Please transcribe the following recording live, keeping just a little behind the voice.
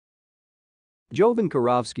Jovan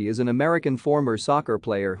Kirovski is an American former soccer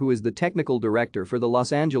player who is the technical director for the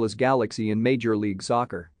Los Angeles Galaxy in Major League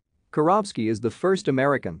Soccer. Kirovski is the first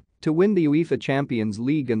American to win the UEFA Champions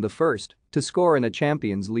League and the first to score in a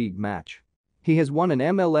Champions League match. He has won an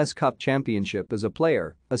MLS Cup championship as a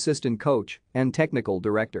player, assistant coach, and technical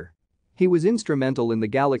director. He was instrumental in the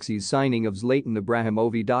Galaxy's signing of Zlatan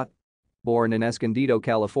Ibrahimović. Born in Escondido,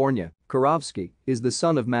 California, Kirovski is the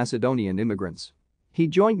son of Macedonian immigrants. He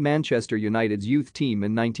joined Manchester United's youth team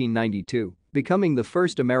in 1992, becoming the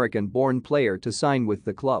first American-born player to sign with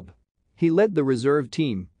the club. He led the reserve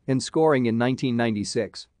team in scoring in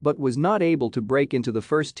 1996 but was not able to break into the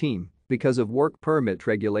first team because of work permit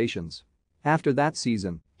regulations. After that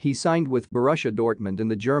season, he signed with Borussia Dortmund in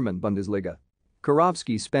the German Bundesliga.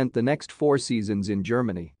 Kirovski spent the next 4 seasons in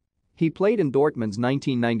Germany. He played in Dortmund's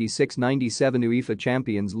 1996-97 UEFA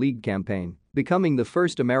Champions League campaign, becoming the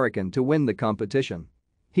first American to win the competition.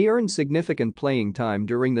 He earned significant playing time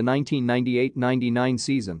during the 1998-99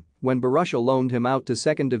 season when Borussia loaned him out to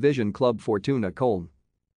second-division club Fortuna Köln.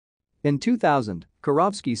 In 2000,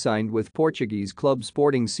 Kirovski signed with Portuguese club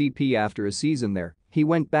Sporting CP. After a season there, he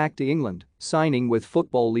went back to England, signing with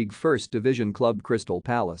Football League First Division club Crystal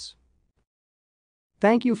Palace.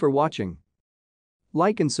 Thank you for watching.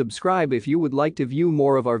 Like and subscribe if you would like to view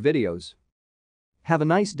more of our videos. Have a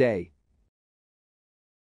nice day.